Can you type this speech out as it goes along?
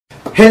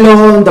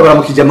Hello,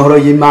 ndabaramukije amahoro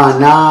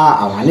y'Imana,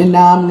 abane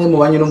namwe mu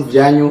banyu no mu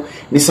byanyu.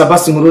 Ni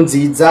Sabbas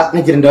Nkurunziza,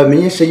 nagira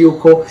ndabamenyeshe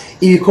yuko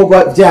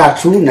ibikorwa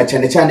byacu na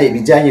cyane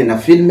ibijyanye na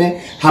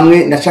filme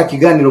hamwe na ca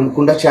kiganiro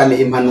mukunda cyane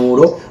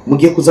impanuro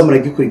mugiye kuza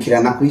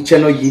muragikurikirana ku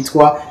channel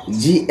yitwa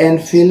GN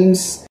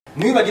Films.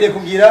 Mwibagire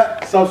kugira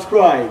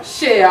subscribe,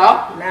 share,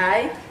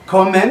 like,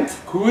 comment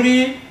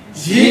kuri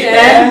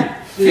GN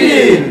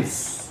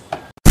Films.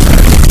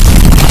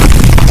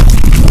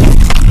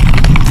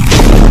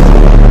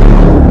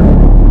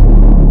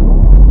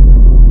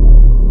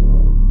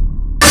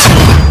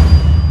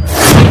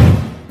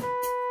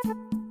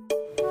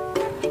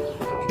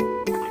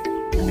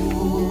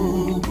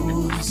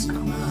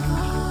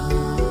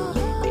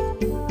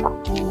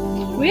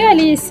 Oui,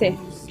 Alice.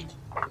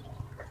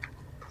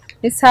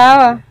 Ni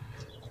sawa.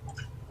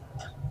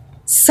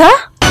 Sa?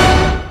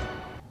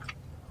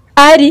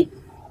 Ari,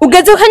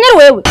 ugeze ukanyara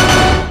wewe?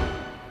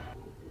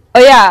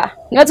 Oya,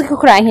 nibaze ko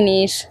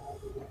kurankinisha.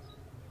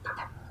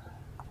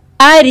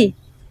 Ari.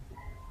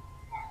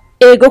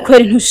 Ego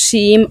kweri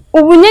ntushima.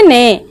 Ubu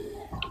nyene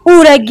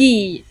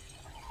uragiye.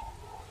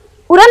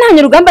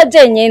 Urantanya urugamba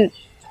jenyene.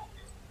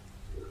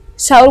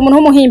 Shauri umuntu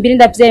w'umuhimbiri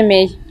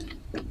ndavyemeye.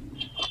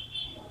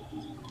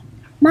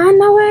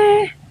 Mana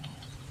we.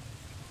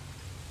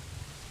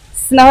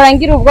 Sinahora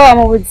ngira ubwoba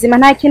mu buzima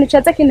nta kintu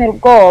caza kintera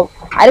ubwoba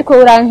ariko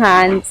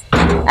urankanze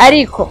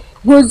ariko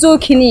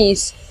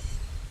ntuzukinisha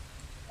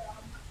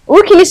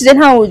ukinishije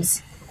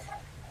ntawuzi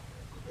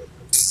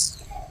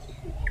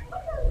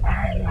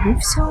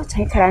nivyo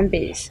cyane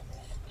karambesha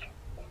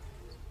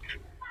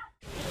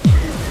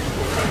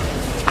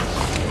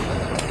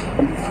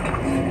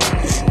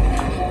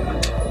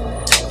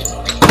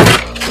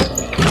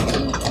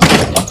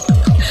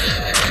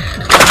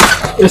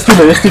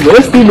Estimé,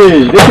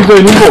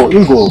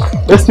 ingo.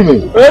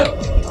 Estimé.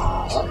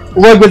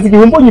 Wageze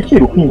igihumbo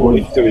nyikiruka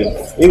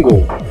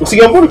ingo.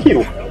 Usigaye mbona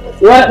ukiruka?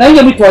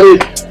 Nanjye mitware.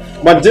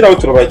 Manje nawe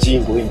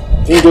turabagiye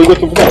ingo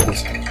tuvuga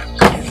gusa.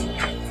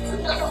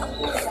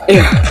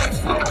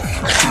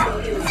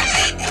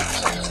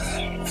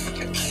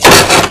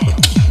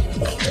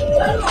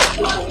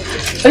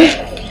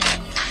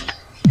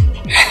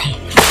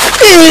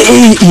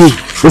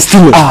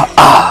 Estimé.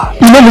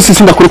 Ino musi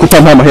sindakuri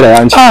kutampa amahera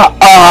yanje.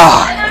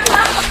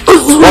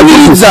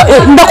 Umviriza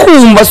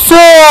ndakumva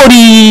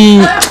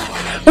sorry.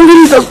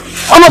 Umviriza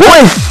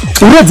amapoe.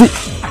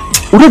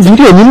 Urezi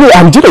ndiye nyine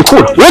amjira ko.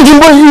 Urezi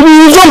mbo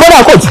mbona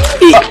akoze.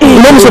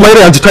 Ino musi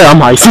amahera yanje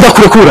tayampaye.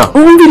 Sindakurekura.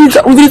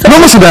 Umviriza. No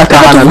musi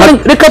ndakahana.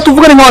 Reka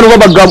tuvugane nk'abantu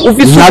b'abagabo.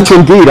 Ufise ntacyo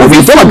ndira.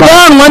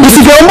 Abagabo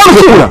ndisigaye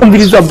mbona.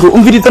 Umviriza bro.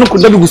 Umviriza no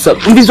kudabigusaba.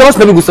 Umviriza basi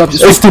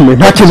ndabigusabye. Estimé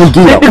ntacyo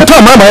ndira. Reka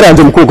tuamara amahera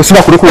yanje mukoko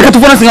sindakurekura. Reka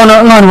tuvugane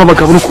nk'abantu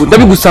b'abagabo nuko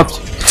ndabigusabye.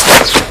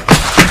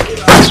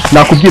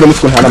 Nakubwira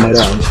mutwe ntana amahera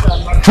yanje.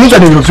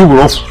 Ntuzane ibintu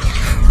by'uburofa.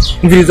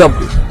 Umviriza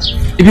bro.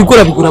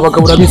 Ibigora bigura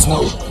abagabo urabizi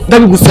nawe.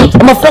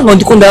 Ndabigusabye. Amafaranga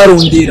ndiko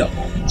ndayarondera.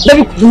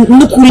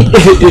 Nukuri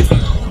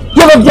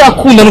yaba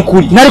byakunda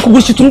nukuri. Nari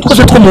kugurisha utuntu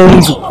twose two mu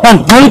nzu.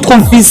 Nta nitwo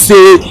mfise.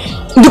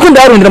 Ndiko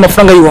ndayarondera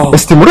amafaranga yiwawe.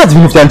 Estimé urazi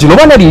ibintu byanje no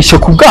banarishe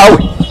ku bwawe.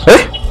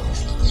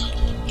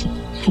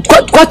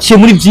 Twaciye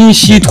muri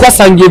byinshi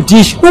twasangiye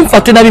byinshi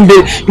umfate nabi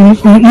imbere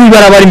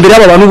nibarabara imbere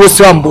y'abantu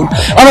bose bambona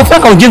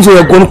amafaranga ugenzo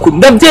yagona ukuri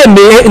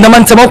ndabyemeye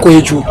ndamanitse amako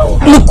hejuru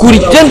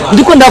nukuri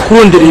ndiko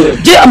ndakuronderera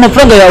je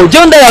amafaranga yawe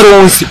je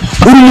ndayaronse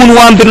uri umuntu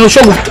wa mbere no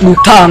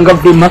gutanga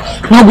vraiment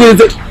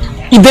ntagweze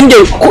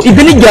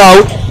ideni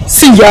ryawe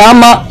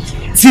sinjyama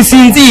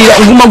sisinzira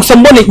nguma gusa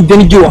mbone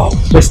ideni ryawe.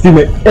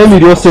 Estimé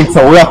Emilio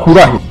Sensa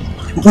uyakurahe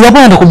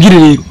urabana kubwira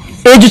rero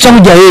ejo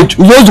cyangwa ujya ejo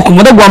uyoze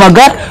ukumva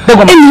ndagwamagara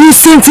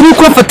iminsi ni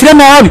kubafatira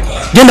nabi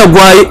genda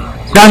gwaye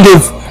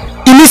randevu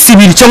iminsi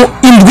 2 cyangwa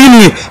indwi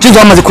imwe cyo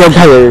zamaze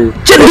kuyagwaye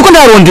ndiko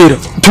ndarondera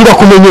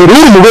turakumenyera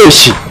uri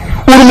mubeshi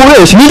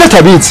ninde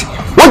tabizi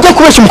wajya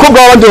kubesha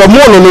umukobwa wabandi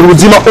bamuononera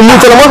ubuzima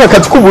umuzana mu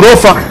akazi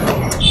k'uburofa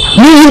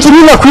ni inzu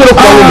ninakwira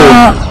kwa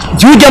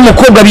umuntu jya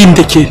mukobwa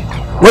bindekere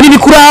wari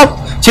bikurabo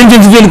cyenje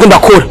nzivye ndiko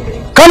ndakora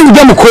kandi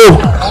ujya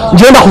mukobwa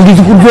ngenda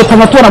kubwiza kuryo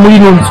tamatora muri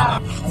ino nzu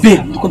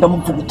be ndiko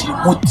ndamuvugutira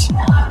muti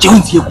jewe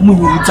nziye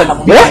kumunyuritsa na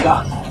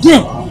muganga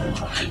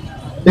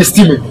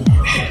Estimé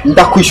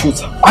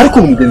ndakwishyuza ariko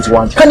umugenzi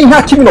wanje kandi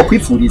nta kibi no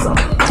kwifuriza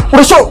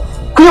urasho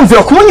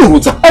kwiyumvira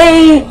kumunyurutsa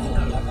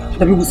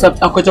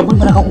ndabigusabye akaja muri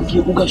baraka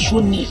kubwiye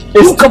ugashone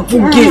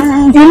ukavuge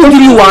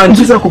umubiri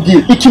wanje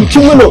uzakubwira ikintu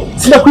kimwe no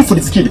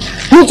sinakwifuriza ikindi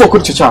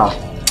ntuzokora icyo cyaha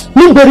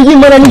n'imbere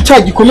y'Imana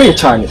n'icyaha gikomeye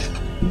cyane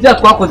ibya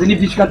twakoze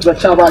n'ibyinshi kandi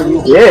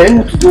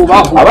turacabayeho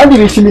tuzobaho abandi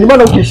bishimira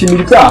Imana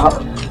ukishimira ibyaha.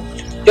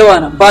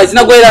 Ewana bazi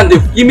nago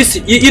irande imisi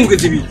indwi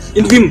zibiri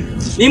indwi imwe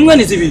nimwe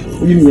ni zibiri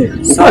imwe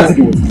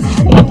sazi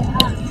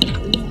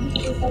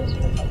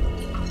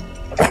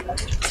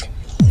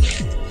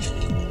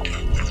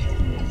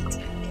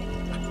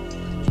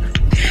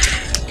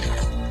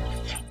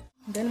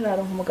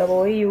ndanaro umugabo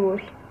we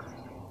yuri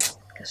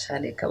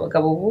gashane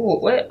kabagabo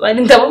ubu we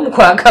bari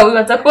ndabamukwaka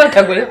wibaza ko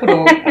batagoye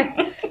kuronka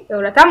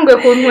uratambuye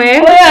ku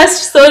ntwe oya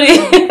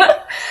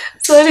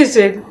sorry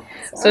je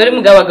Sorry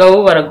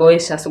mugabo baragoye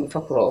shase gupfa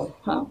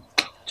kuronka.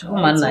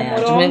 Mana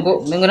yaje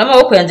mengo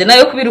n'amaboko yanje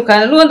nayo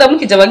kubirukana nuwo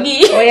ndamukije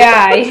abagiye.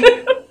 Oyaye.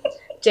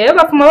 Jewe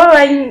bapfuma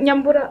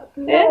babanyambura.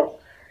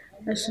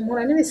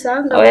 Ashimura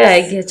n'ibisanga. Oya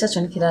igihe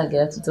cyacu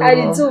nikiragera tuzo.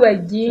 Ari zuba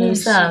ryinshi.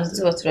 Musanzwe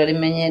tuba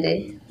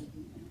turarimenyereye.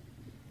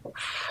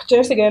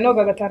 Jewe sigaye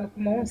noga 5 ku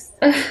munsi.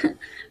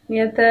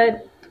 Niyatari.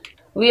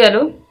 Oui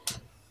allo?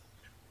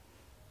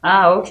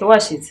 Ah okay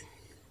washitse.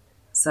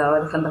 Sawa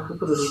reka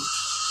ndakugururira.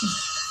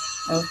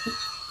 Okay.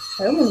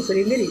 Ayo umuntu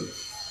kurindiriye.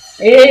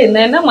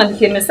 Nana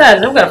mwandikiye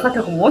message ubwo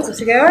arafata ku munsi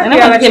usigaye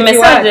mwandikiye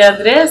message ya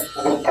adresse.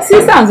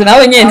 Sisanzwe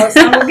nawe nyene.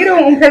 Umbwira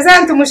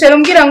umpresente umushero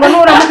umbwira ngo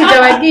nuramukije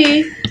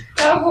abagiye.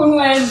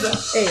 Akunwenza.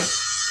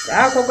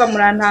 Akobwa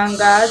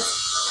murantangaza.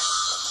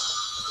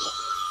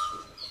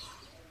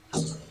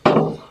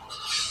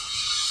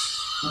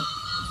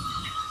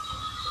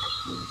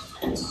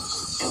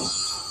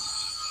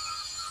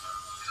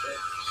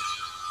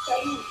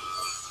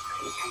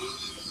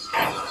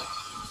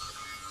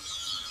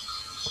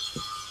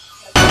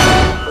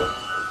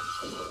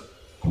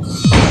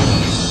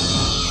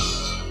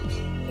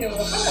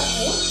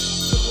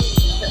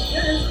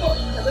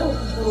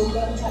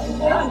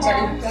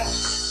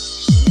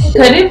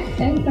 Karibu.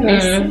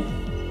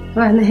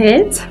 Bana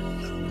heza.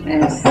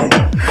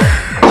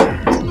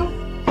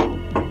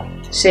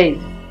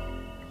 Scheilla.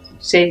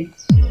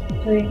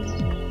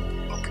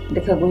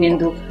 Ndeka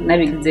guhinduka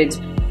nabigize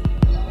expo.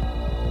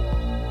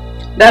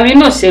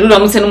 Ndabinoshe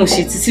ruramutse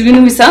n'umushitsi si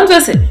ibintu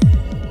bisanzwe se.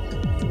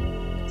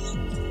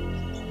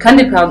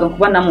 Kandi pardon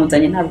kuba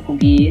namuzanye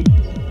ntabikubwiye.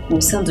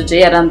 Musanzwe je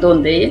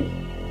yarandondeye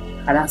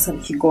aransaba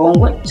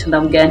ikigongwe cyo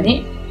ndamubwira nti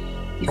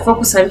ifo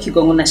kusaba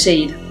ikigongwe na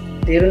Scheilla.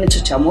 Rero nico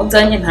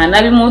cyamuzanye nta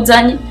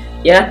nabimuzanye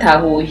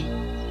yaratahuye.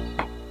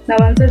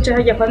 Nabanza je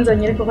hajya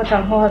kwanzanye ariko ko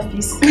atanko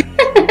hafise.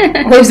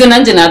 Ko ivyo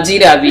nanje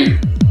navyirabiye.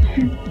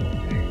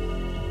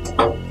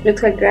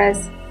 Letwa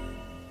Grace.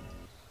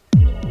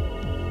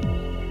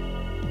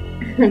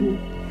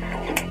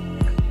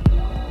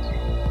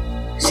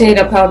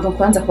 Scheilla pardon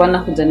kwanza kuba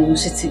nakuzanye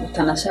umushitsi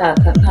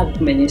utanashaka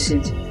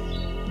ntabikumenyesheje.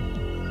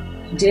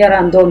 Je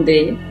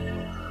yarandondeye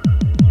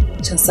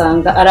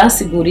cyasanga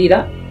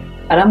aransigurira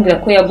arambwira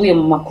ko yaguye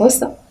mu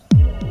makosa.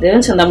 Rero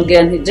nca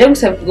ndamubwira nti je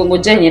gusaba ikigongo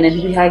je nyene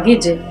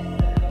ntibihagije.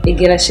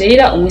 Egera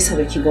Scheilla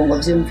umwisabe ikigongo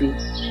byumvira.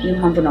 Niyo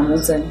mpamvu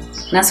namuzanye.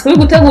 Nasikuri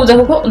guteguza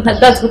kuko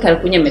ntadazi kutari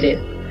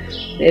kunyemerera.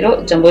 Rero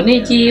jambo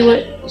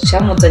nigiwe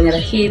cyamuzanye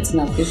arahize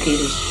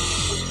nakwibwiriye.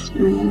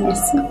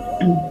 Merci.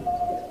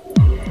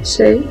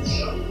 Scheilla.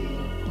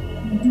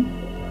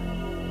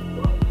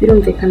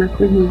 Birumvikana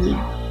ko ntiye.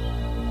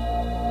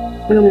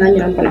 Uno mwanya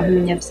urambona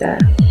nk'umunyabyaha.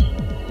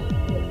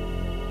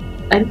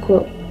 Ariko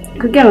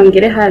kugira ngo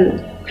ngere hano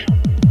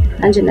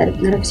anje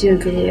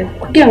naravyiyumviriye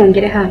kugira ngo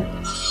ngere hano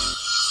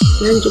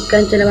nanjye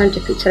ubwanje nabanje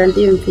kwicara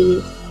ndiyumviye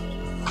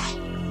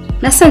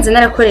nasanze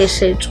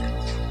narakoreshejwe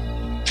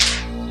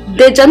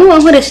deja n'uwo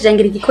nkoresheje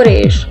ngira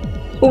igikoresho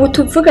ubu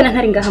tuvugana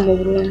ntari ngaha mu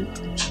Burundi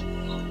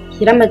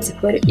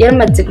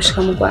yaramaze gushika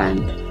mu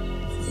Rwanda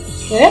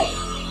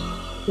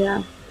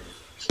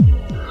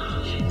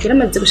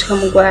yaramaze gushika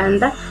mu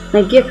Rwanda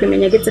nagiye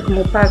kwimenya ageze ku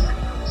mupaka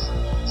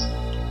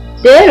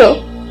rero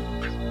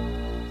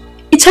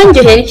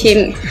icyanjyoheye ni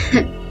kimwe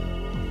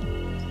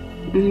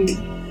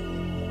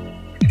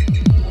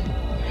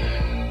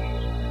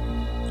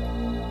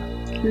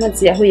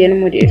amazi yahuye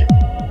n'umuriro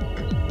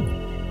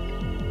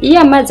iyo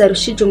amazi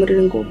arushije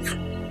umuriro ingufu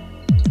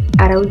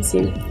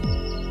arawuzima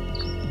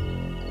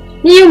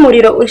niyo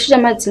umuriro urushije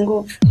amazi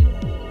ingufu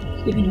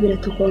ibintu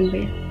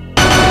biratugombera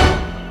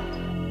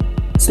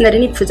sinari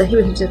nipfuza ko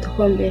ibintu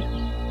byatugombera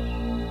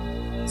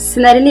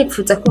sinari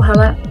nipfuza ko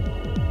haba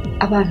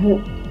abantu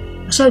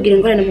bashaka kugira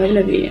ingorane mu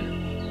bino bintu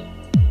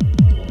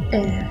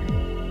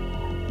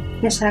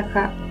nashaka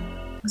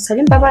gusaba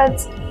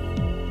imbabazi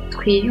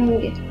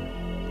twiyunge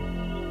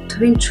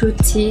tube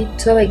inshuti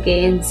tube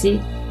abagenzi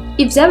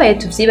ibyabaye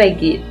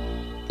tuvyibagira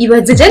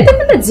ibaze je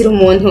ndamazira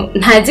umuntu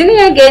ntazi niyo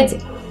yageze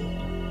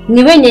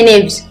ni wenyene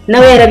byo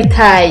nawe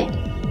yarabitaye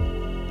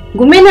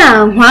ngume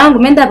nankwa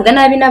ngume ndavuga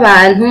nabi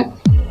n'abantu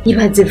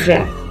ibaze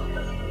vraiment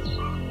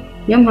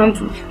niyo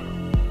mpamvu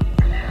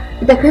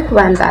bidakwiye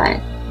kubandanya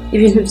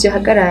ibintu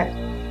byohagarara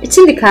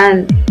ikindi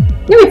kandi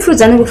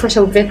n'ibipfuza no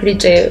gufasha buvuye kuri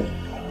jewe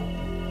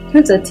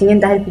ntuzotinye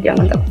ndahari kugira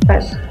ngo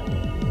ndagufashe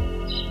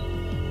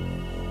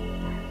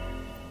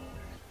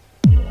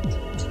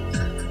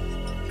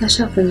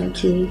nashaka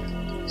nyakiri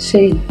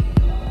Scheilla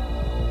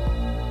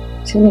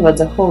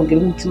nibaza ko ugira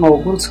umutima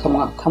wugurutse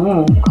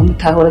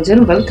ukamutahura je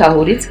numva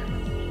bitahuritse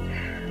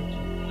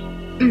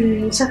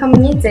nshaka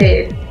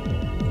munyizere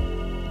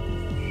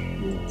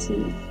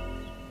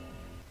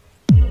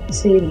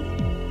Scheilla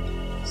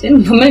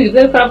numva ibyo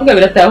ariko aravuga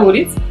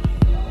biratahuritse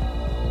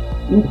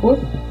nuko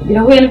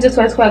birahuye n'ibyo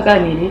twari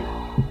twaganiriye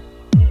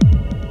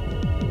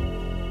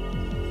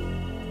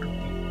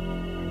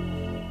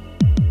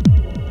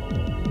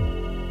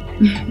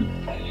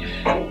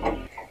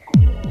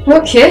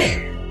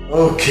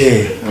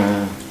Okay.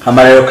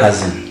 Hama rero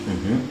kazi.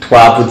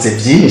 Twavuze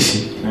byinshi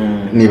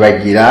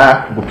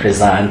nibagira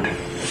gupresenta.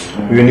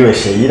 Uyu niwe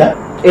Scheilla.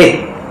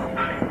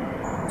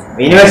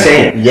 Niwe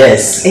Scheilla?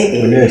 Yes.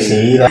 Niwe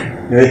Scheilla.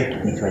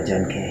 Nitwa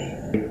John Kay.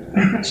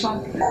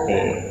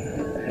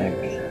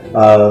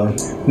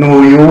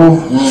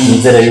 N'uyu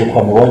nizera yuko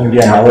amubonye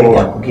uriya nawe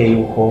yakubwiye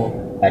yuko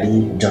ari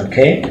John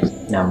Kay.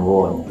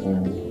 Namubonye.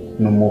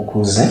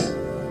 Numukuze.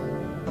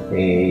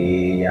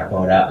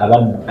 Yahora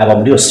aba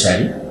muri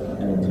Australia.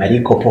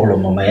 Ariko pour le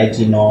moment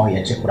yagino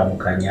yaje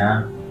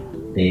kuramukanya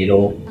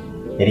rero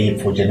yari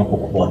yipfuje no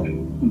kukubona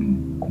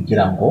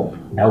kugira ngo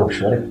nawe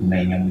ushobore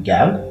kumenya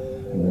umuryango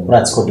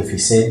uratse ko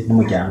dufise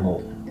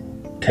n'umuryango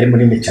tari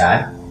munini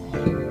cyane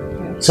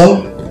so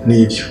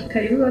nibyo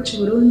karibu wacu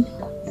Burundi.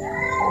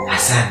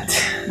 Asante.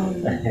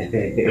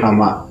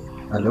 Hama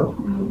hello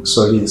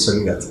sorry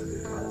gata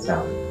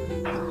Ciao.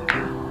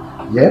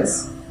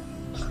 yes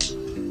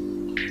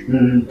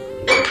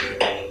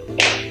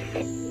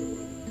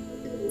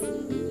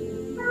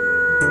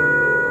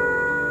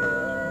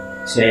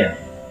Scheilla.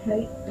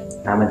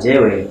 Hama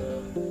jewe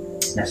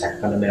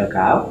nashaka nomero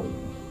kawe.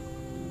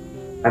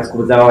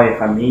 Asikubuza wawe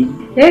famille.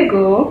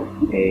 Yego.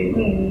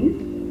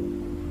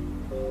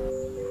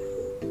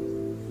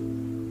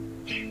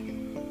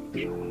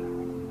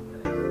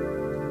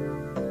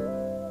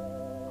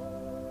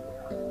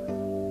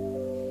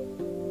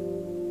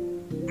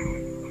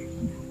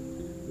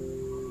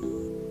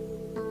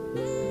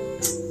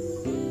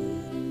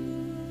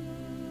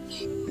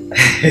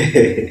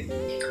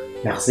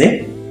 Merci.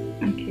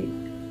 Okay.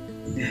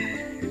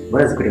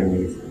 Bora kuri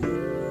mwiza.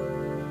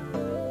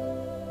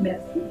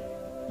 Merci.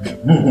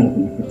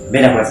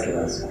 Bera kwasi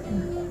kibazo.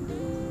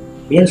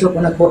 Iyo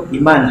nshobora kubona ko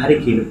Imana hari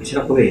ikintu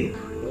ishaka kubera.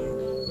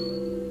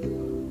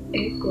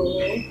 Ego.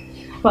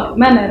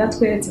 Imana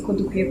yaratweretse ko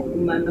dukwiye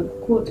kugumana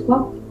kuko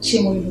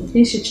twaciye mu bintu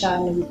byinshi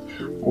cyane.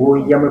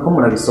 Oya muri ko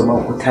murabisoma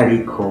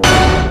utariko.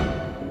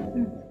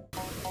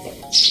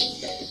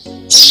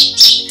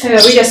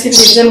 Wiga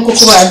sivyo nuko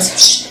kubaza.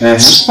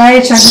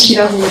 Baye cyangwa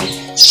kirahuri.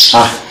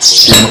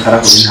 ni mu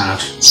karahuri ntara.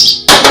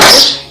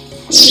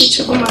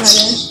 Icyo kumana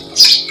rero.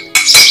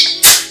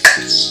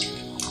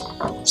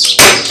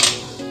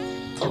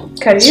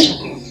 Karibu.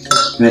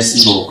 Merci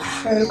beaucoup.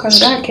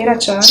 Kanda kera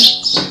cyane.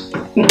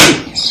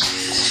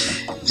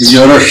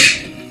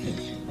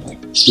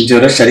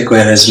 Byoroshe ariko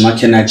yarezima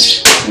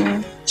kenaje.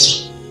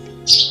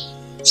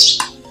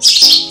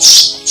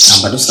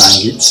 Amba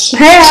dusangi.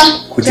 Heya.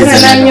 Kugeza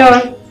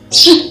nanyoye.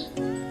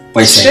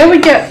 Wayise. Rero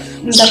burya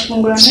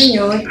ndafungura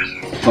nanyoye.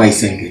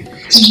 Wayisenge.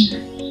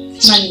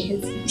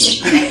 Maniheze.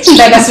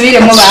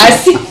 Ndagasubiremo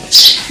basi.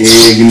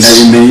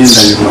 Ndabimenye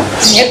ndabibona.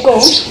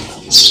 Yego.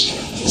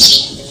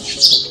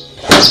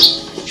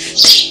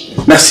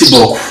 Merci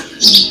beaucoup.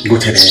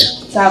 Gute rero.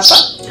 Sapa.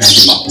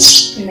 Kandi makuru.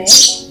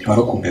 Merci.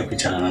 Wari ukumbuye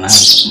kwicarana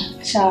nanjye.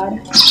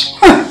 Cyane.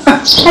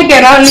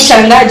 Hagera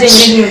nicara ndaje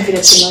nyine nyumvira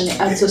kinone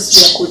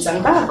azosubira kuza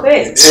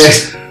ndakwe.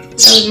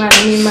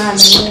 Imana ni Imana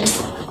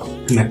neza.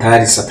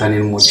 Natari satani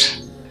n'umuca.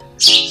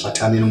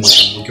 Satani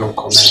n'umuca mu buryo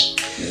bukomeye.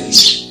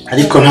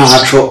 Ariko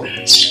ntaco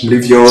muri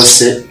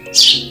byose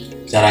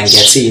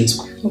byarangiye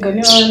atsinzwe.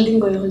 Mugani wandi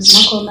ngo ubuzima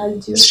ko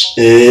naryo.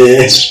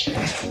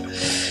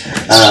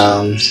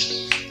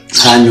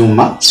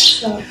 Hanyuma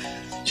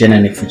jena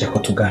nifuje ko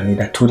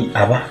tuganira turi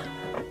aba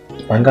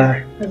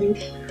bangahe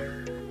babiri.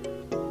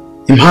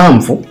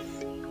 Impamvu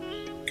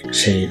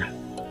Scheilla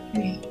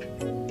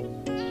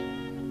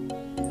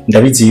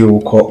ndabizi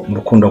yuko mu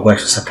rukundo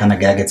rwacu Satani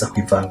agerageza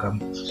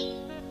kwivangamo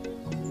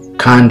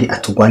kandi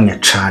atugwanya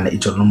cyane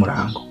ijoro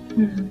n'umurango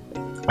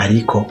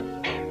ariko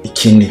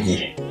ikindi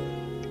gihe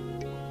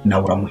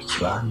nawe uramuha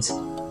ikibanza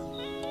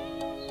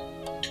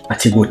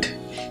ati gute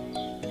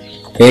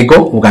ego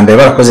ubwa mbere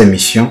barakoze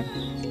mission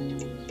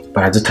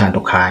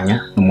baradutandukanya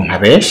n'umuntu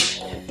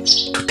abeshi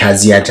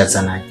tutazi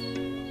yajazananye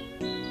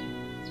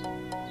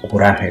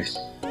uburampere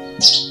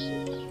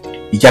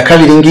ijya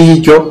kabiri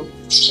ngiryo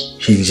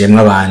hinjemwe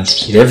abandi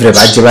irevre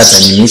baje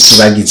bazanye imiti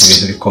bagize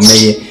ibintu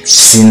bikomeye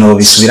sino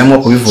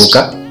bisubiramo kubivuga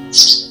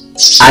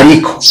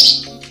ariko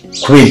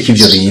kubera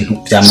ivyo bintu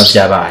byama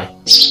byabaye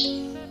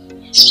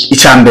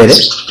icambere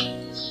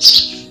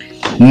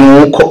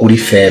nuko uri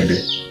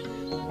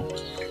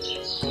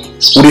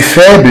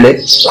faible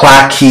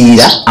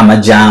kwakira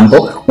amajambo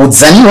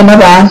uzaniwe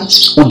n'abantu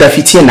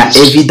udafitiye na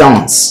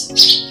evidence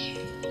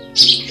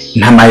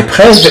nta ma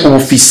preuve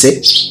ubufise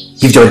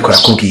ivyo bariko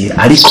rakubwira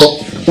ariko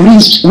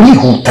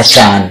urihuta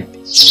cyane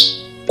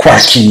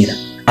kwakira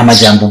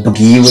amajambo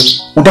ubwiwe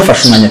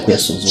udafasha umwanya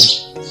kuyasuzuma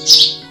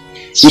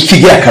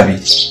ikigira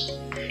kabiri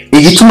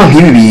igituma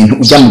nk'ibi bintu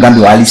ujya mu mugambi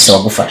wa Alice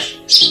wagufasha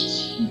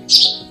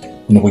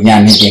ni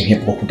ubunyantege nke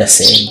bwo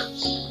kudasenga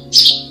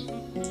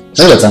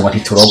baza ngo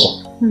ntiturogwa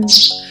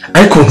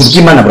ariko ubuntu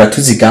bw'Imana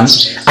buratuzigama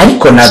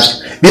ariko nabyo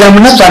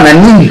biramunavana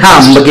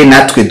n'intambwe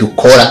natwe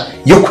dukora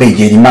yo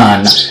kwegera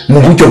Imana mu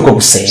buryo bwo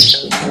gusenga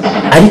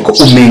ariko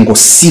umengo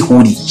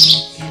sihuri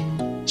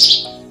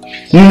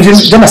n'ibyo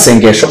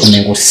by'amasengesho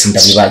umengo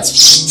sindabibaza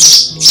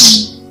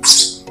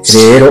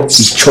rero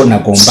icyo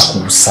nagomba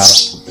kugusaba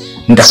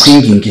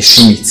ndakwinginga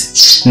ishimitse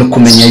no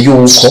kumenya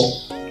yuko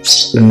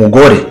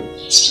umugore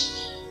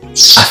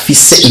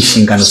afise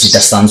inshingano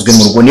zidasanzwe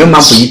mu rugo, niyo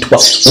mpamvu yitwa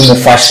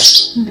umufasha.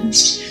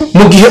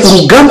 Mu gihe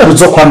urugamba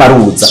ruzokwama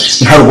ruza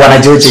nkarurwana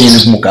jewe nyene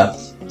nk'umugabo,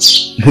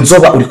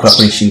 ntuzoba uri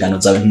kurakora inshingano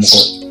zawe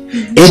nk'umugore.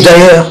 Et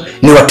d'ailleurs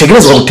ni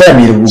wategerezwa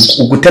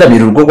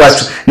guteramira urugo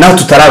rwacu naho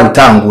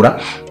tutararutangura,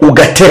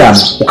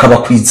 ugaterama ukaba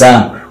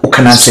kwizamu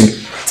ukanansenga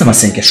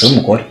z'amasengesho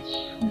y'umugore.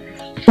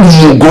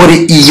 Umugore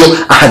iyo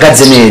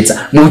ahagaze neza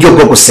mu buryo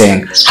bwo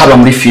gusenga, haba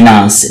muri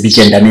finance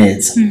bigenda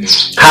neza,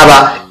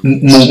 haba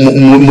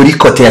muri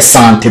kote ya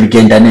sante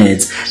bigenda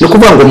neza. No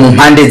kuvuga ngo mu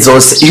mpande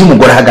zose iyo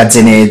umugore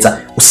ahagaze neza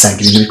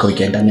usanga ibintu biko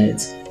bigenda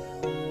neza.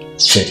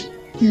 Sheri,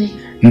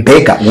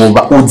 mbega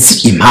woba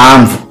uzi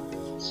impamvu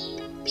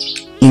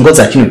ingo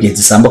za kino gihe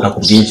zisambuka ku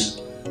bwinshi?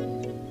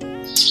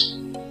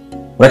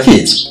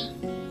 Urakizi?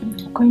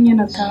 Ko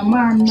nyine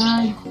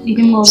atamana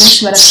irimo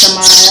benshi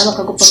barasamara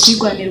bakagopfa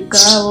kwigwanira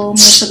ubwabo,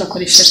 mwese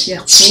agakoresha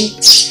fierté.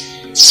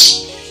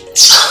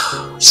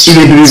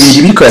 Ibintu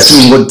bibiri biriko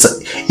yatuma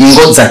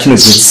ingo za kino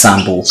gihe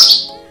zisambuka.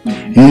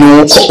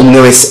 Nuko umwe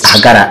wese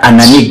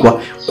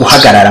ananigwa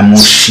guhagarara mu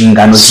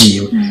nshingano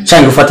ziwe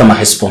cyangwa gufata ama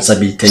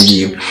responsabilité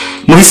yiwe.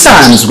 Mu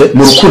bisanzwe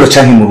mu rukundo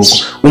cyangwa mu rugo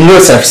umwe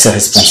wese afise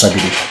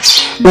responsabilité.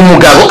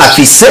 Umugabo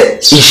afise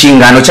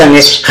inshingano cyangwa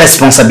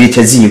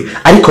responsabilité ziwe,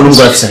 ariko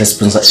n'umugore afise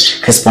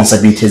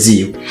responsabilité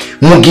ziwe.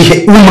 Mu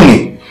gihe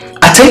umwe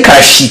atari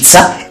karashitsa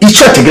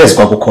icyo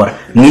ategerezwa gukora,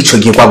 mwico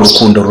gihe kwa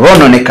urukundo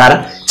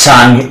rononekara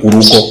cyangwa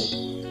urugo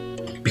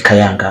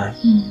bikayangana.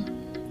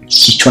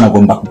 Icyo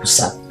nagomba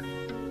kugusaba,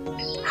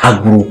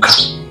 haguruka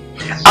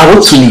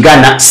abo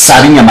tunigana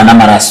saba inyama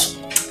n'amaraso.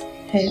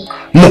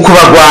 Mu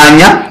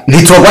kubagwanya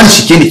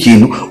ntitubagwanisha ikindi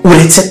kintu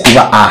uretse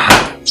kuba aha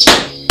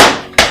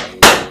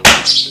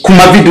ku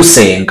mavi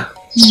dusenga.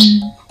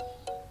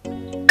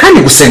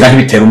 Kandi gusenga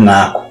ntibitera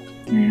umwako,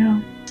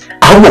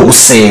 ahubwo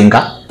gusenga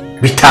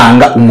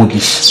bitanga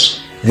umugisha.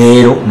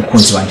 Rero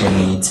mukunzi wanje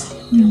mwiza,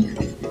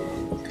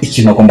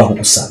 ikintu agomba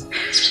kugusaba,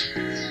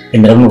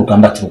 emera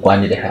n'urugamba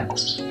turwanire hano.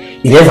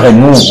 Irevre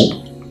n'ubu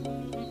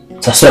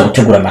zasura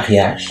gutegura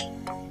mariage,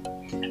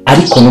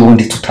 ariko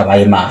n'ubundi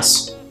tutabaye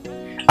maso.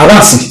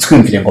 Abansi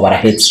ntitwimvire ngo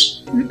barahetse.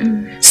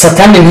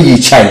 Satani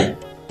ntiyicaye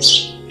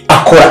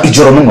akora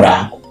ijoro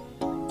n'umurango.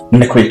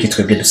 None ko iki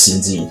twebwe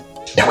dusinziye,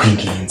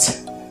 ndakwinginze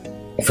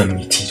uve mu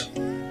itiro,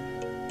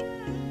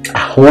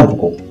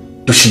 ahubwo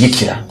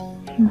dushigikira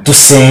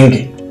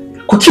dusenge,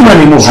 kuko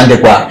Imana iri mu ruhande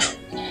rwacu.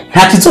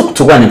 Nta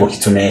kizokuturwanya ngo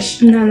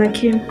kituneshe.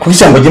 Kuko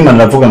ijambo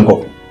ry'Imana ravuga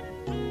ngo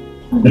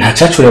nta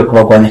cacuriwe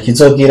kubagwanya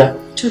kizogira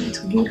cyo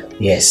bitugira.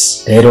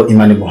 Yes, rero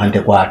Imana iri mu ruhande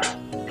rwacu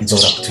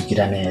izora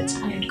kutugira neza.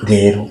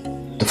 Rero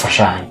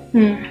dufashanye,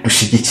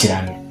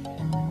 dushigikirane,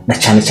 na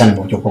cyane cyane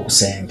mu buryo bwo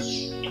gusenga.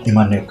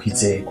 Imana yo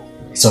kwizego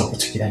izora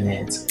kutugira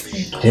neza.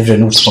 Rero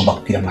n'ubu tugomba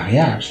kugira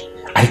mariage,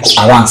 ariko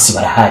abansi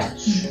barahari,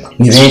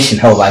 ni benshi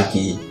ntabo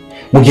bagiye.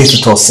 Mu gihe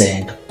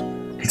tutosenga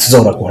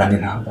ntituzobora guhorana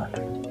intambara.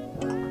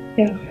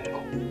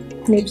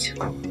 Nibyo.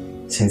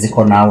 Sinzi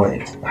ko nawe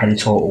hari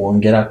icyo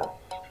wongerako.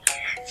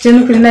 Je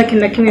n'ukuri nta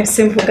kintu na kimwe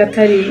mvuga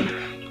atari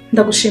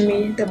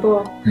ndagushimiye.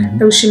 D'abord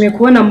ndagushimiye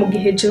kubona mu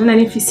gihe je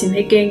nari mfise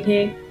intege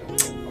nke,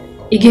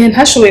 igihe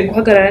ntashoboye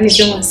guhagarara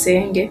n'ibyo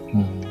nkasenge,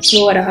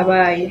 niwe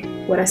warahabaye,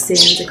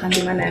 warasenze kandi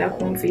Imana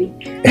yarakumviye.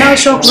 Nawe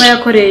ushobora kuba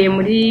yakoreye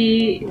muri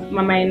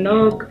mama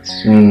Enoch,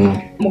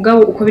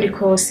 mugabo uko biri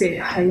kose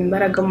hari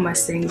imbaraga mu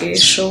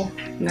masengesho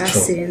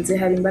nasenze,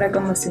 hari imbaraga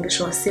mu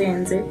masengesho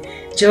wasenze.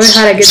 Jewe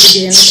harageze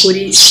igihe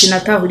n'ukuri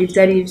sinatahura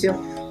ibyo ari byo,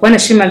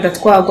 wanashima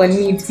ndatwagwa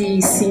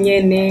n'ibyisi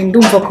nyene,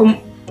 ndumva ko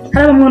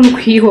harabamo no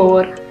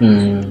kwihora.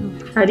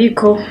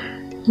 Ariko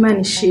Imana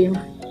ishima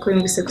ko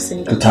yumvise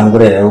gusenga.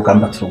 Tutangure rero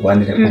ugamba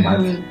turwanire ku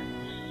mavi.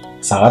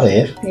 Sawa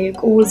rero.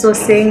 Yego,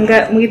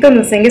 uzosenga mu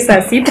gitondo usenge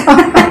saa 6.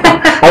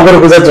 Ahubwo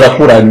rukuza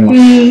turakuranywa.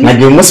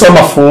 Nagiye umunsi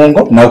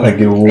w'amafungo nawe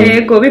ukagira ubu.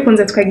 Yego,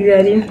 bikunze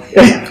tukagira rimwe.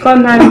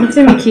 Twantara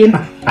imikino.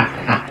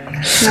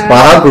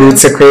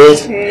 Wahagurutse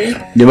kweli.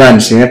 Imana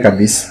ishimwe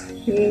kabisa.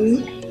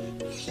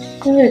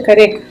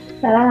 Kareka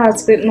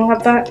arahatswe no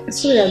hava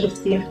isubira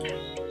gufira.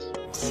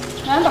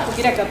 Nanda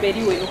kugira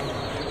gaberi wewe.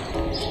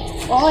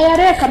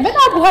 Yareka mbe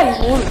naguhaye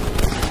inkuru.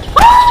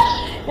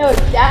 Yo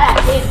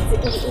yarahetse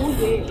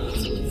uye.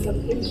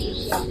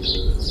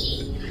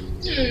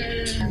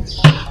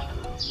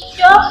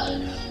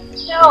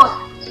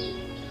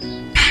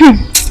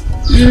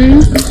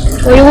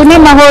 Uyu ni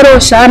mahoro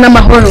shana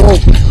mahoro.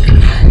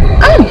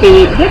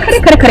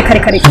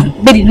 Kare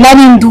beri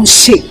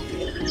narindushe.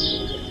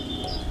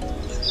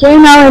 Wewe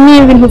nawe ni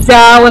ibintu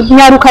byawe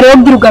nyaruka rero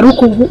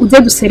bw'irugaruko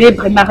uze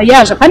ducelebre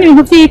mariage kandi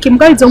ibintu byiki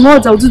mbwa izo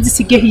nkoza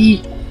uzuzisige hiye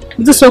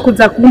uzusoko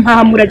kuza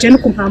kumpahamura je no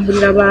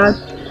kumpamburira abantu.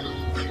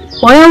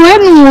 Wewe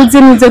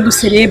nuze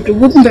ducelebre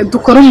ubumbe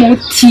dukora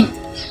umuti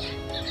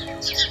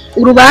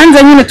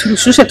urubanza nyine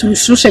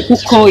turushushe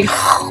kuko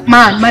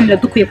man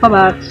iradukwiye ko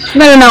abantu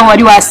ngano nawe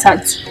wari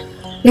wasaze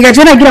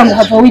nigaje nagira ngo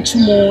hava wica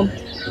umuntu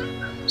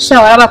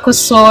sha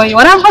warabakosoye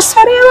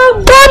warankosorera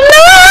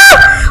bana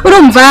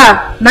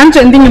urumva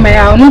nanje ndi nyuma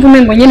yawe numva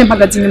umengo nyene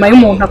mpagaze nyuma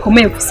y'umuntu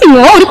akomeye kusinyo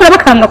wowe uri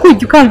kurabakanga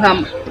kujya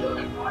ukankama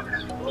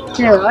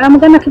yewe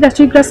aramugana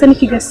kidaci glace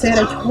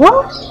n'ikigasera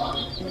cyo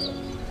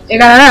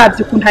ega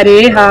naravye ukuntu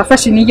areha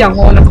afashe n'irya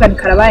nkona avuga ni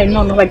karabaye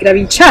none bagira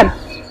bicana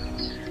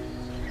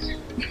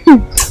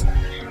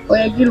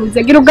oya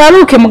gira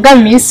ugaruke muga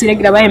iminsi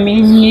iragira baye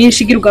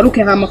myinshi gira ugaruke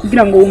hama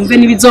kugira ngo wumve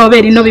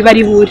n'ibizobera ino biba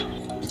ari buri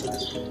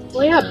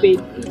oya be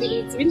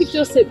ibindi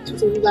byose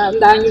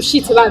tuzobibandanya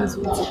ushitse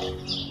banzuza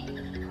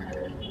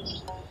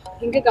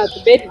inge gato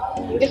beri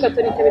inge gato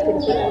nitabe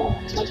telefone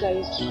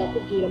magaye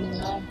bakubwira mu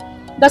mwanya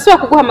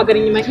ndasubira kuguhamagara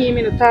inyuma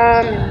y'iminota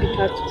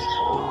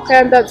 30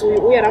 kandi ndazi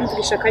uyu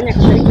yaramvugisha akanya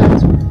katari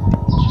gato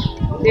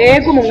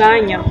yego mu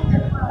mwanya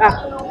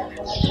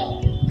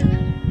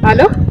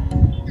allo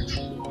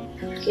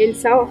ni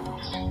sawa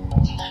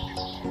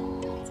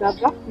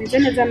sava meze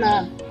neza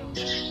nawe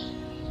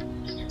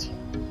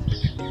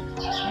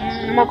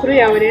amakuru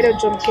yawe rero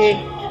John Kay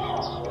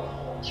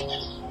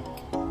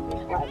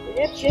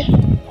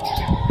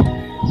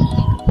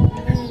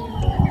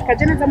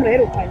Kajeneza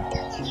muraherukanye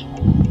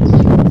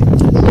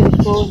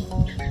telefone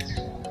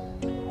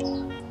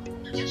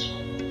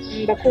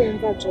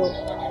ndakumva John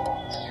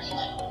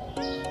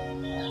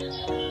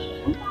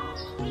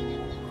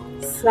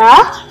sa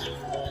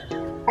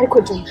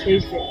ariko John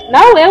Kay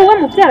nawe uwo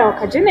mubyara wa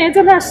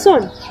Kajeneza nta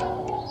soni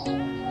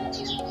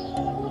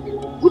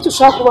gute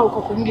ushaka kubaho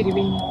ukakumbwira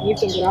ibintu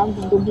n'ibyo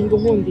ngo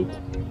nkundi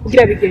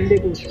kugira bigende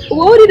gute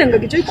ubu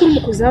urirengaga icyo kuri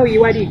umukuzi wawe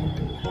yiwe ari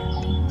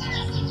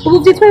ubu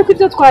byitwaye ko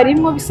ibyo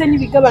twarimwo bisa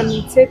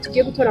n'ibigabanutse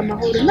tugiye gutora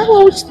amahoro nabo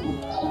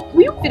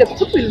wiyumvire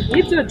kuko ibintu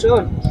nk'ibyo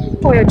John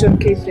oya John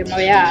Kay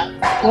ya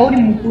wowe uri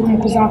mukuru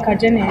umukuzi wa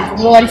Kajeneza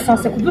niwe wari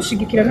sanse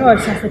kudushigikira niwe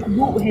wari sanse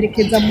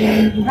kuduherekeza mu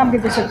ntambwe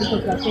zose tuko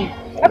turatera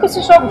ariko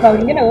sinshobora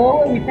gukabura ingene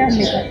wowe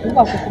witaheka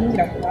kuvuga ko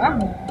kumbwira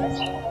ngo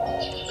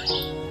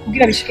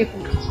kugira bishike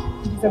kure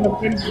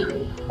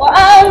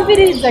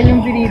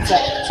nyumviriza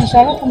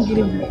sinshaka kumbwira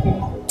ibintu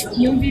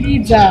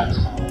nyumviriza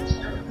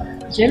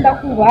je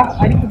ndakuba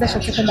ariko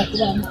udashatse ko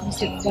ndakubaha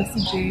mukubise basi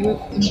jewe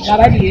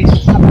umugabariye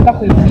avuga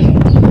ko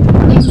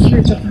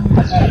ibintu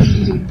kumutagara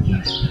ibintu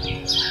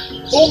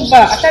umva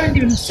atabindi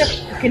bintu se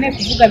ukeneye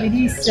kuvuga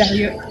biri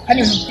sérieux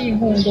kandi mu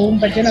by'inkundo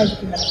wumva je nawe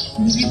kumara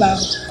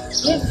nibibaho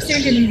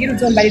n'ikindi mbwira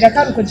uzombarira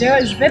karuko jewe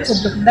je vais te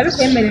bloquer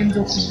ndabikwemerera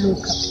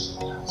nzokubloka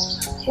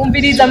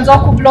umviriza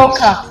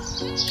nzokubloka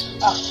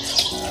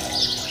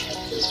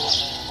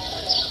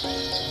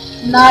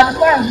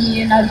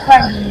nabikwangiye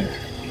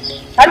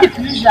kandi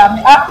tubijame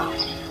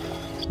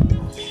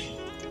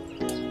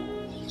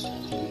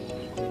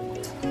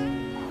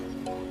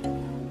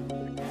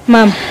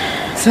mama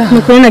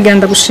nukuri nagira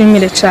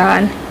ndagushimire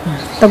cyane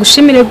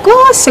ndagushimire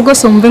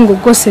rwose wumve ngo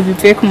rwose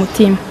bivuye ku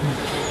mutima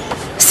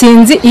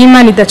sinzi iyo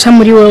Imana idaca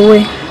muri wowe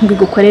ngo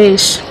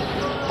igukoreshe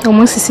uwo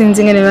munsi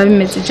sinzi ingene biba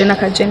bimeze je na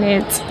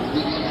Kajeneza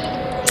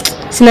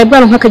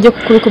sinabwara nk'akajya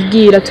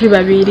kubikubwira turi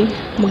babiri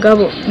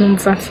mugabo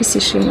numva mfise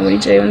ishimwe muri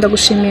jewe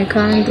ndagushimiye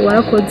kandi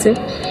warakoze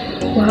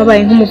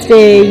wahabaye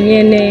nk'umuvyeyi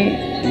nyene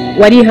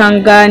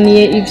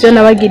warihanganiye ivyo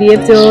nabagiriye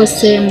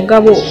byose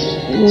mugabo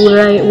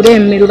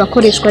uremera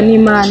urakoreshwa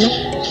n'Imana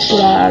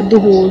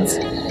uraduhuza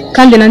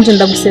kandi nanje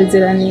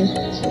ndagusezeraniye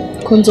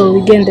ko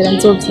nzobigendera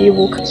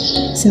nzovyibuka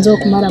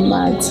sinzokumara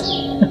amazi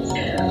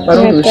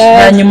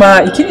hanyuma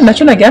ikindi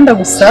naco nagenda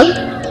gusaba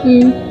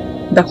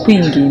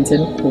ndakwinginze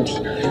n'ukuri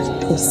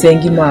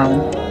usenga Imana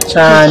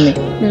cyane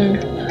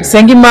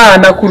usenga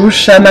Imana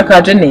kurusha na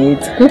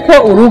Kajeneza kuko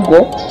urugo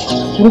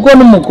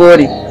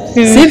n'umugore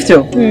sivyo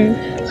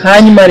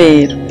hanyuma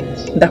rero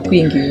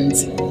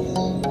ndakwinginze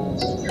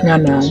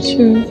mwananje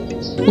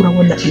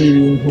urabona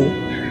ibintu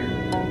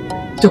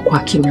byo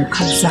kwakira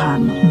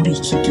umukazana muri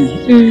iki gihe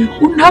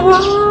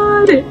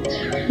untabare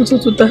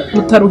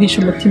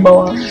utaruhisha umutima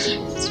wawe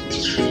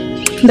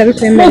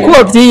ndabikwemerera kuko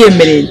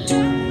wabyiyemereye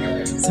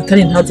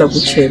satani ntaza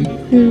gucema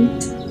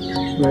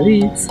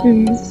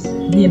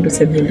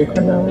urabizi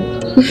mpinduka nawe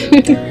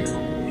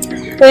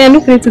oya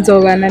nukuri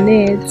tuzobana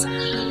neza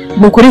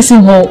nukuri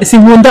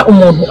sinkunda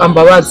umuntu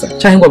ambabaza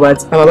cyangwa ngo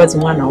ababaza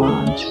umwana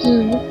wanje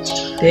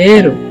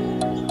rero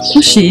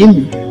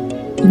kushimye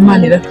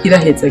Imana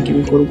irahezagira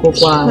urwo rugo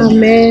rwawe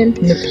amen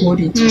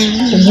nukuri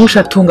umusha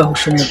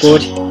atungahusha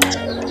umugore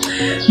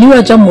niba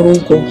aja mu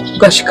rugo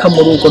ugashika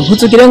mu rugo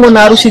ntuzugire ngo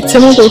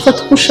narushitsemo ngo ufate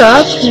uko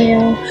ushaka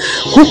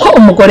kuko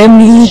umugore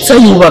mwiza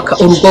yubaka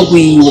urugo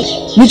rwiwe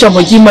n'ijambo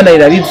ry'Imana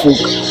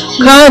rirabivuga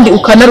kandi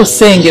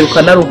ukanarusengera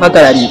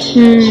ukanaruhagararira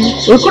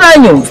uriko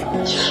uranyumva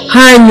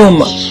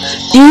hanyuma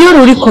iyo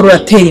ruriko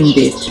ruratera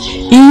imbere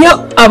iyo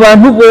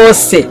abantu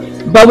bose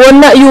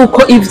babona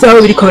yuko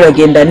ivyaho biriko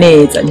biragenda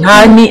neza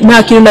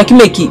nta kintu na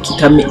kimwe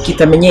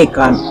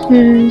kitamenyekana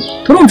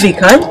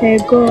turumvikanye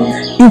yego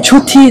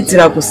inshuti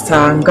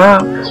ziragusanga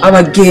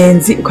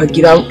abagenzi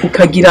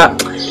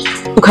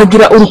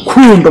ukagira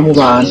urukundo mu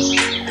bantu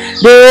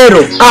rero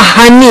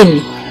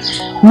ahanini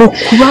mu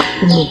kuba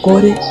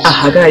umugore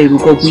ahagarara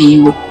urugo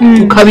rwiwe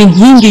ukaba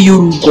inkingi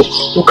y'urugo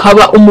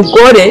ukaba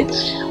umugore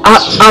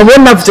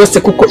abona vyose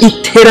kuko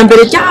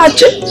iterambere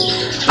ryaje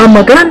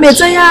amagara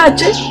meza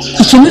yaje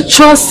ikintu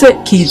cyose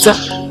kiza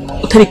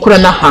utarikura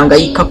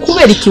nahangayika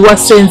kubera iki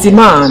wasenze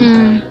Imana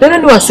rero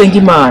ni wasenga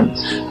Imana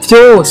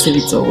byose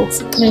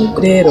bizoza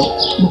rero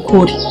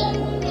mukuri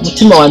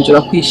umutima wanje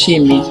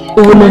urakwishimiye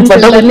ubu numva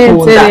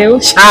ndagukunda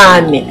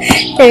cyane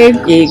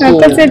yego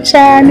nakoze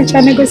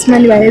cyane gose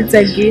Imana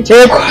ibahezagira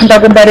yego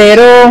ndagomba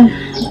rero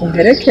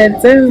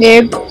umperekeze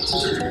yego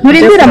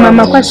murindira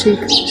mama ko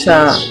ashika sha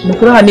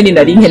mukuru hanini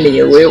nari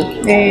nkeneye wewe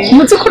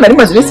muzi ko nari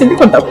maze bisi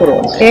ndiko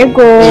ndakuronda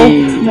yego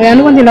noya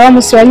nubundi nawe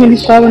musi wanyu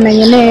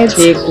ntitwabonanye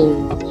neza yego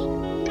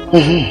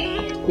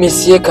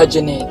Monsieur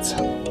Kajeneza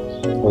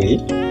Oui.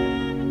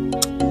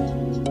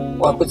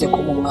 wakoze ko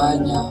mu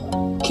mwanya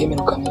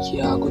kemeruka mu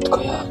kiyago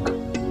twayaga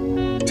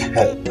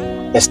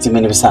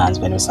Estimé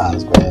nibisanzwe nta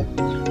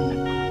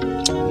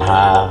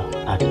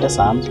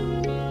kidasanzwe.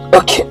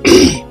 okay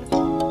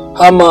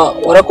Hama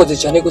warakoze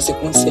cyane gose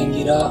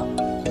kunsengera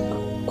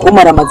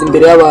kumara amazi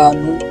imbere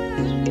y'abantu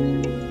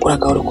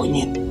uragahora uko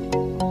nyene.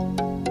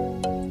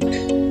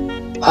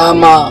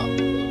 Hama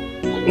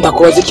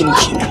ndakubaza ikintu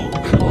kimwe,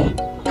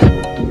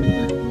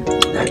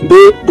 mbe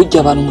burya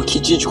abantu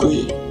mukijijwe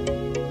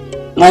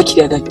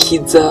mwakiriye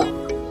agakiza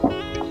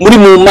muri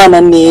mu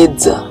mana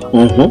neza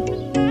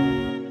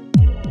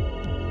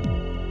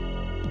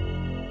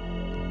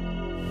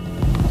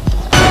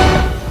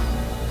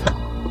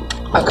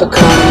aka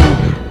kantu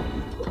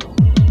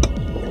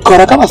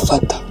kora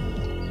kabafata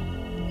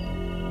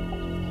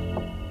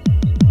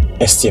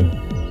Estimé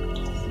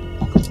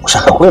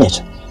ushaka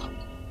kunyica?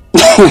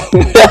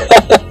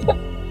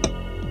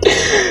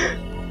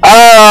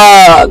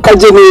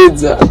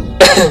 Kajeneza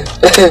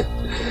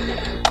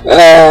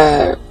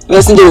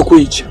nasinjye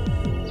kukwica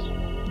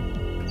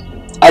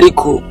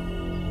ariko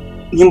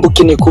nimba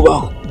ukeneye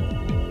kubaho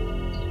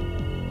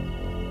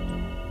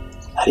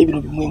hari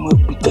ibintu bimwe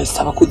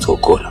bidasaba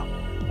kuzokora.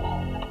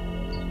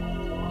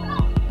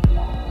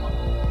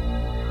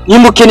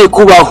 Nimba ukeneye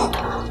kubaho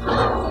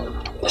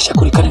ndashaka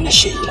kurikana na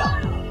Scheilla.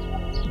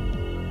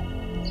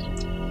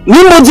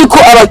 Nimba uzi ko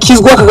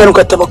abakizwa akagano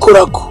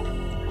katabakorako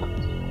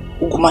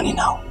ugumane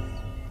nawe.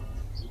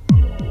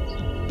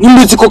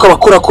 Nimba uzi ko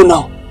kabakorako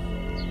nawe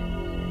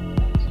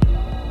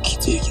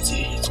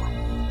kizire yitwa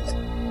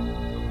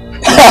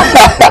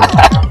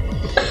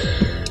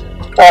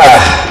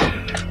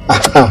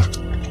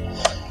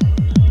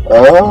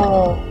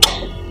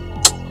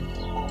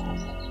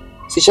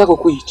sishaka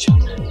kwica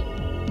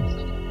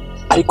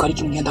ariko ari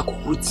kimugenda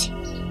kubuzi.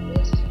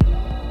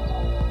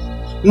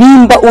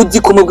 Nimba uzi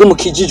ko mubwe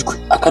mukijijwe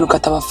akantu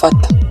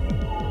katabafata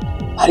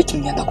ari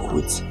kimugenda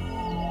kubuzi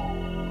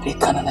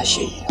rekana na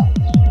Scheilla.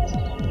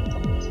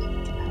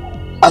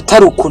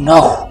 Ataruko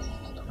naho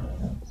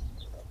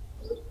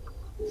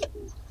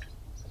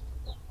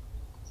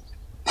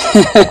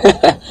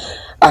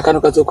akantu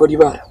kazokora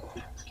ibara.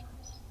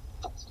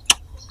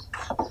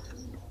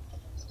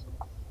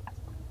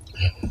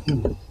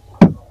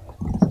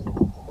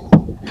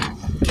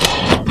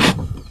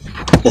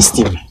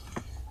 Estimé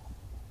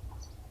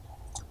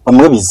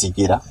bamwe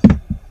bizigira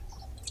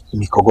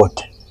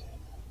imikogote,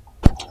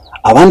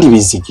 abandi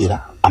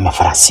bizigira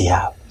amafarasi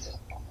yabo,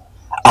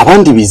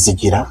 abandi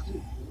bizigira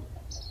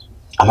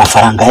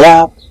amafaranga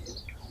yabo,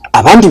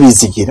 abandi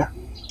bizigira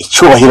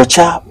icyubahiro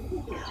cyabo,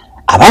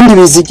 abandi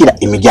bizigira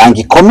imiryango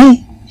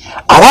ikomeye,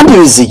 abandi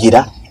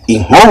bizigira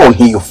inkobo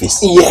nk'iyo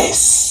ufise.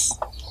 Yes,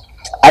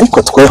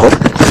 ariko tweho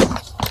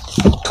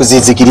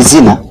tuzizigira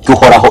izina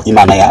ry'uhoraho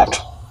Imana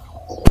yacu.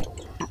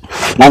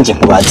 Nanje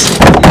nkubazi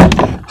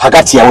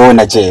hagati ya wewe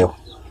na jewe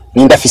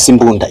ninda afise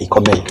imbunda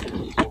ikomeye?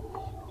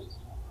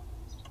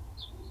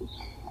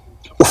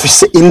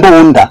 Ufise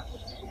imbunda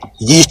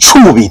yica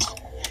umubiri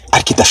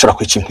ariko idashobora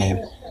kwica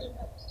impwemu,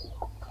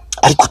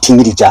 ariko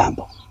utinyira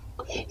ijambo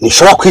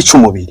nishobora kwica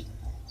umubiri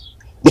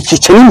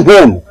rikica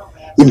n'impwemu,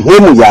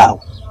 impwemu yawe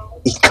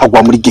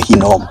ikagwa muri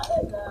gehinomu.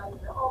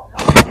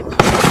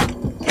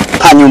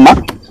 Hanyuma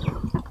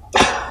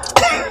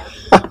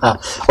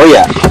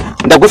oya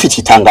ndagufite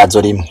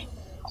itangazo rimwe,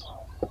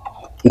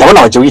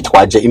 ndabona waje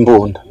witwaje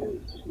imbunda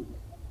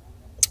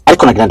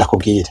ariko nagira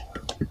ndakubwire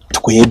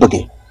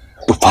twebwe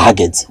dupfa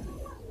hageze,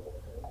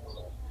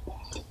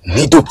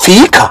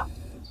 ntidupfika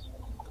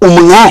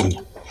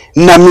umwanya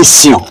na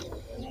mission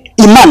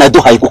Imana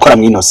yaduhaye gukora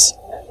mwinosi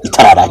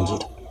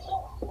itararangira.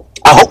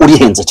 Aho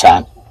urihenze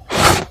cyane.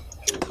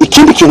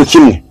 Ikindi kintu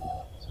kimwe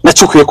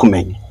nacyo ukwiye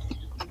kumenya,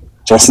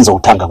 cyo sinzo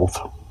gutanga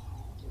gupfa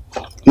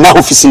naho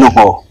ufise ino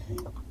nko,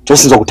 cyo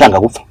sinzo gutanga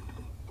gupfa,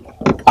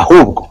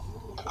 ahubwo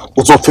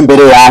uzopfa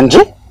imbere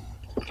yanje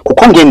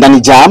kuko ngendana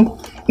ijambo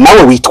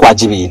nawe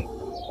witwaje ibintu.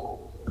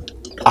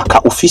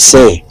 Aka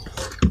ufise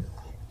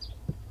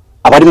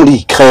abari muri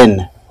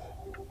Ukraine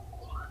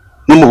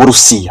no mu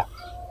Burusiya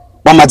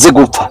bamaze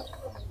gupfa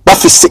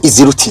bafise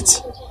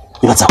izirutizi,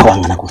 bibaza ko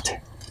bangana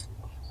gute?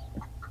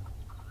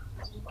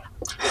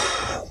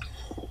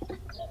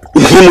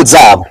 Impemu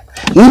zabo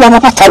niba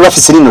batari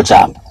bafise rino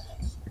jambo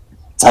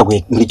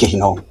zaguye muri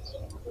gehinomu,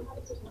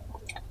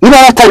 niba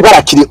batari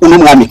barakiri uno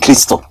mwami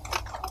Kristo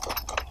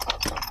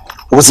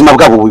ubuzima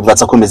bwabo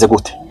bibaza ko bimeze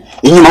gute?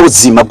 Inyuma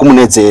ubuzima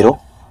bw'umunezero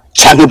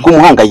canke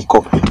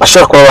bw'umuhangayiko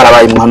bashobora kuba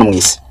barabaye mwana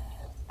mwisi.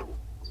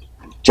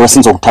 Je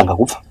sinzo gutanga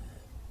gupfa,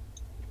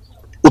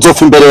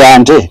 uzopfa imbere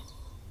yanje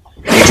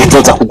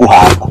nzoza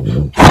kuguhamba,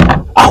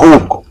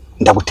 ahubwo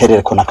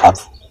ndabuterere ko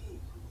nakavu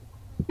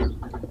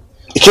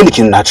ikindi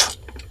kintu naco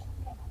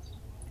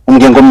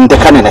umbwiye ngo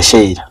ndekane na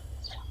Scheilla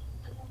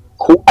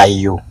who are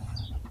you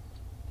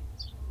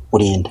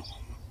urinde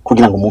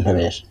kugira ngo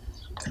mumpebeshe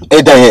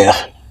d'ailleurs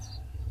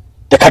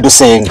reka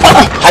dusenga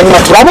hanyuma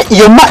turabe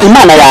iyo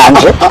imana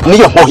yanje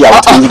niyo mpuhu yawe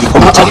twinye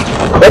igikombe cyane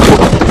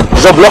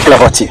je bloque la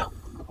voiture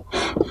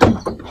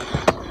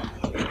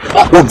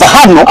uva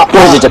hano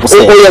uhejeje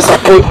gusenga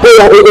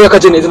oya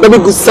Kajeneza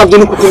ndabigusabye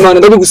no kutimana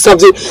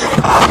ndabigusabye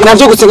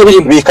navyo gusenga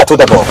birimo bika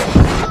tudabo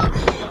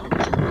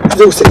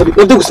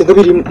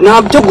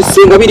nabyo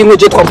gusenga birimo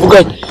je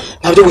twavuganye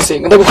nabyo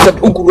gusenga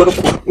ndabigusabye ugurura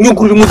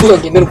nyugurura umuduga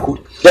ngende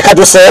n'ukuri reka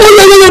dusenga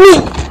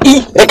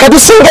reka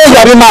dusenga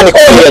yari imana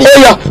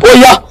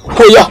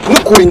oya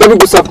n'ukuri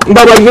ndabigusabye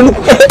mbabarire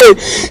n'ukuri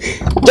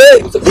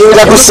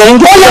reka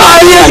dusenga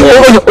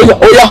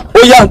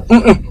oya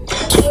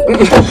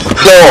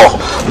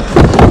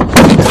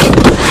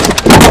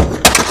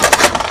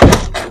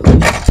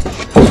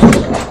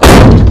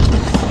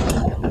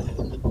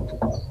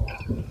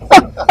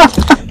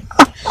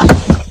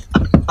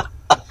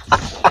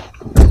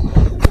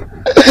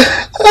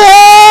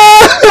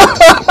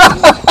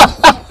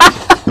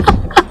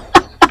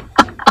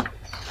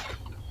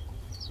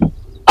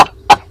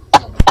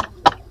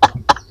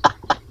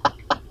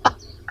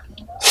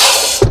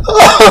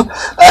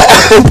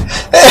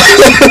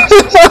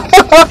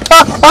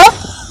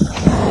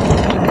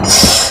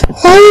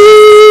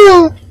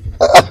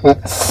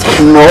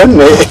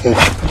none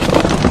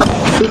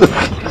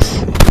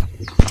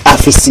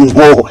afise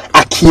inkoho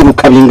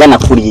akiruka bingana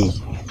kuriya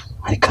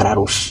ariko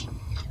ararusha